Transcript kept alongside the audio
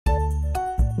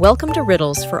Welcome to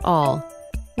Riddles for All.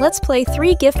 Let's play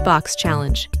 3 gift box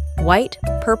challenge. White,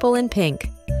 purple, and pink.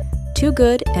 2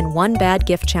 good and 1 bad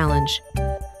gift challenge.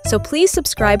 So please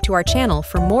subscribe to our channel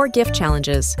for more gift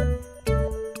challenges.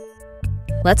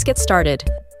 Let's get started.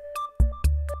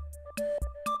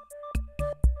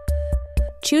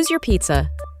 Choose your pizza.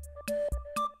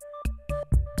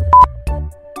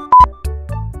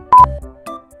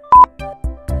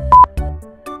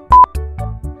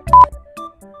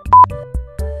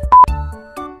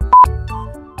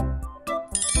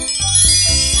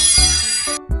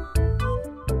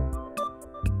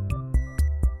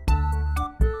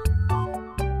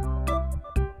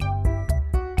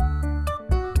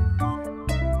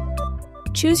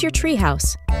 Choose your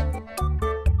treehouse.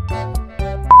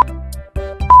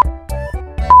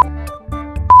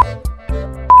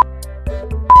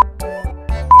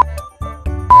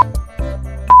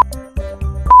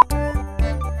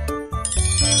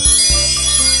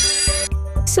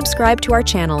 Subscribe to our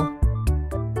channel.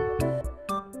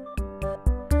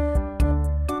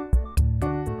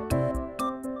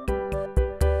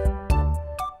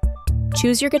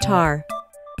 Choose your guitar.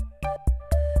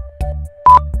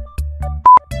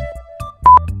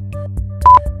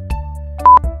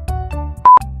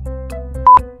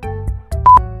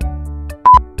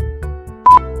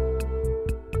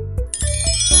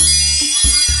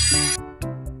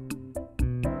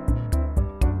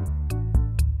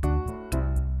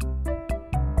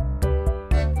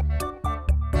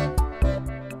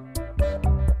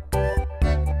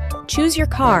 Choose your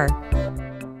car.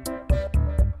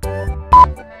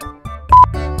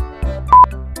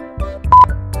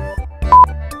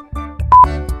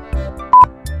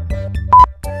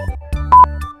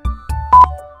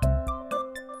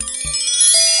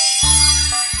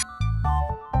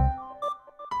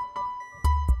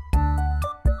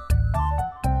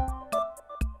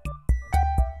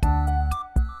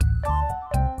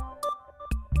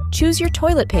 Choose your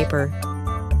toilet paper.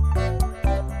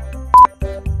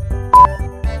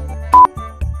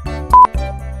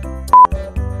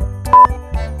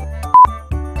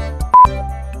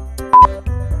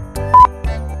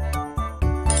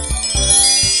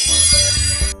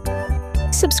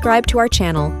 Subscribe to our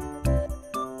channel.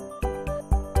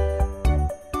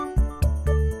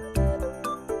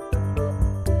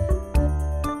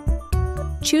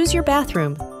 Choose your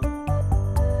bathroom.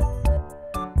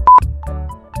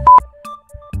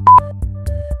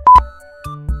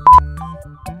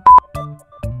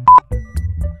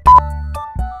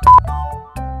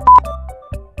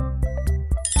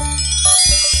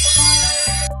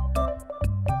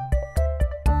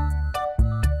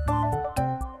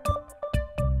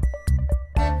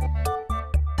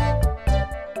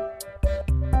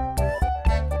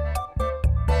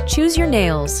 Choose your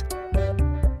nails.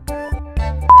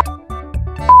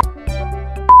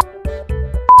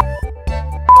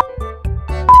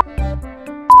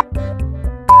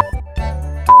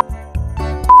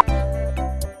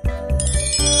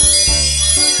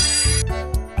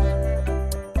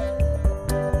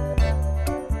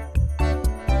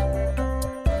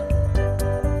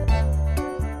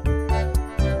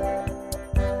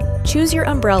 Choose your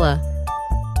umbrella.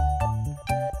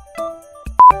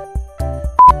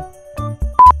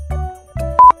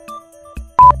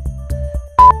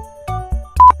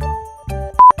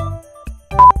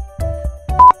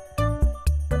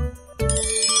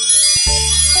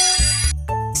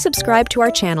 Subscribe to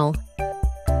our channel.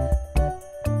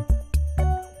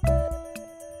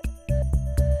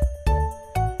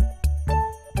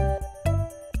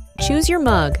 Choose your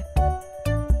mug.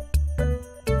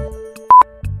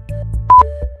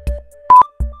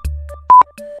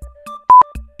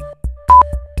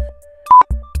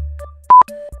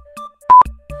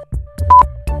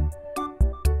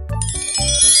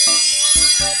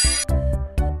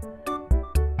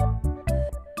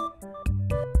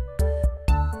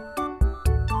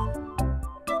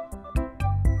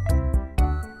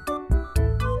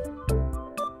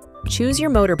 Choose your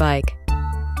motorbike.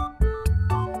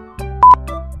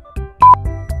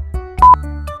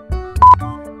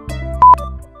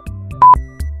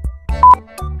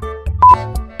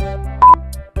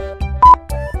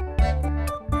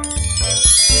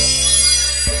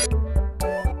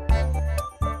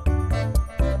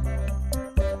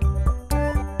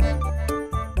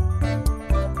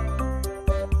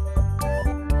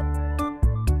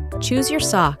 Choose your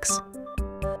socks.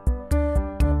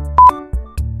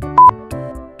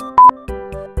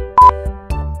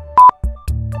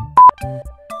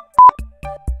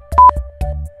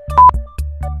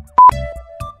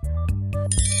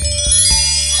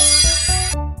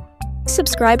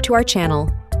 Subscribe to our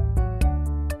channel.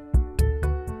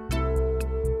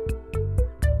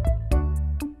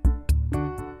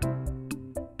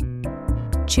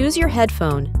 Choose your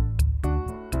headphone.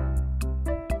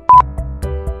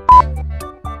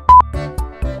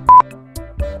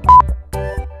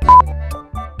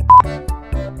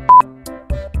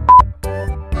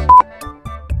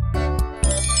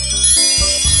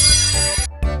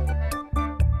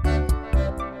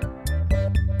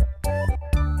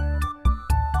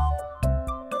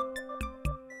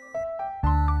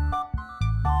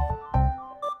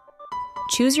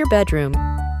 Choose your bedroom.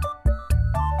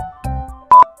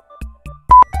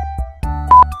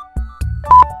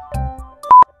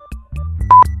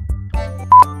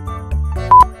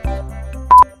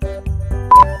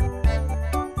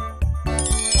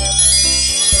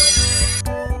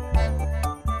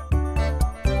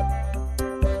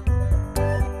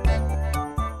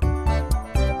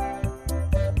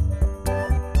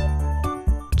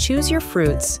 Choose your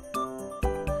fruits.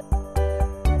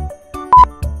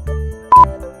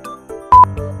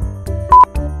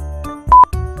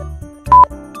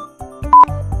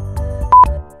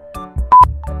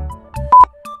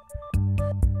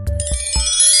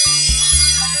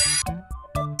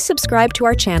 Subscribe to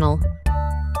our channel.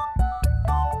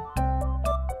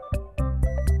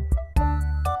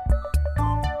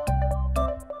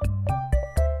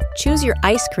 Choose your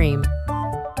ice cream.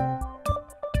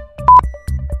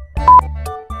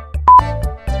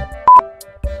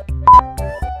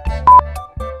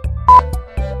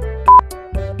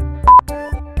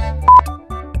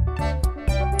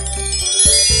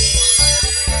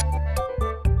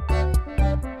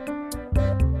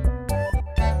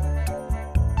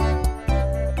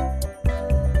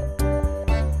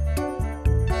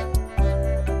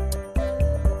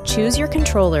 Choose your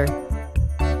controller.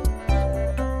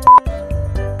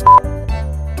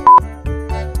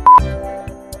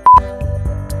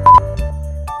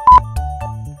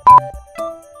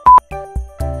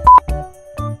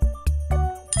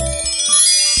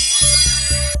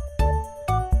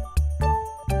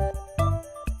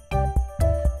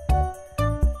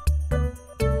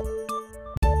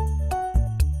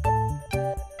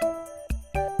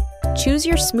 Choose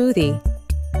your smoothie.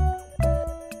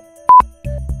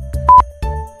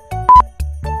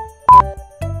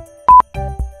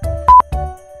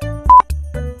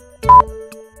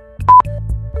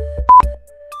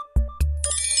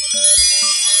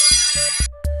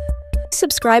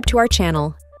 Subscribe to our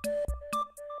channel.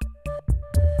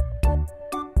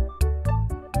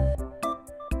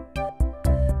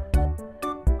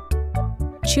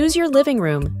 Choose your living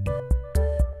room.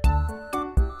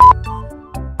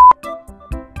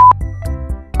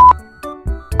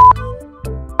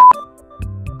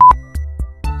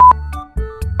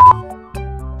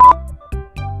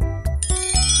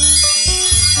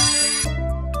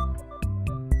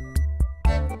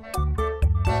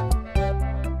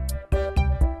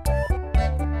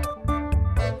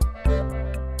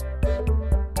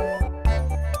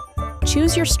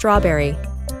 Choose your strawberry.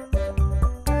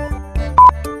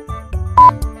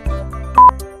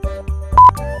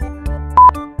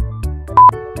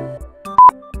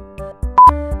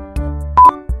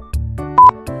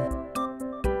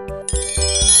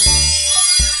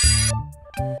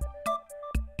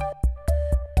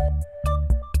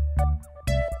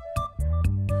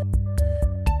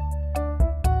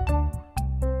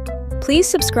 Please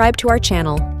subscribe to our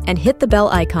channel and hit the bell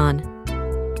icon.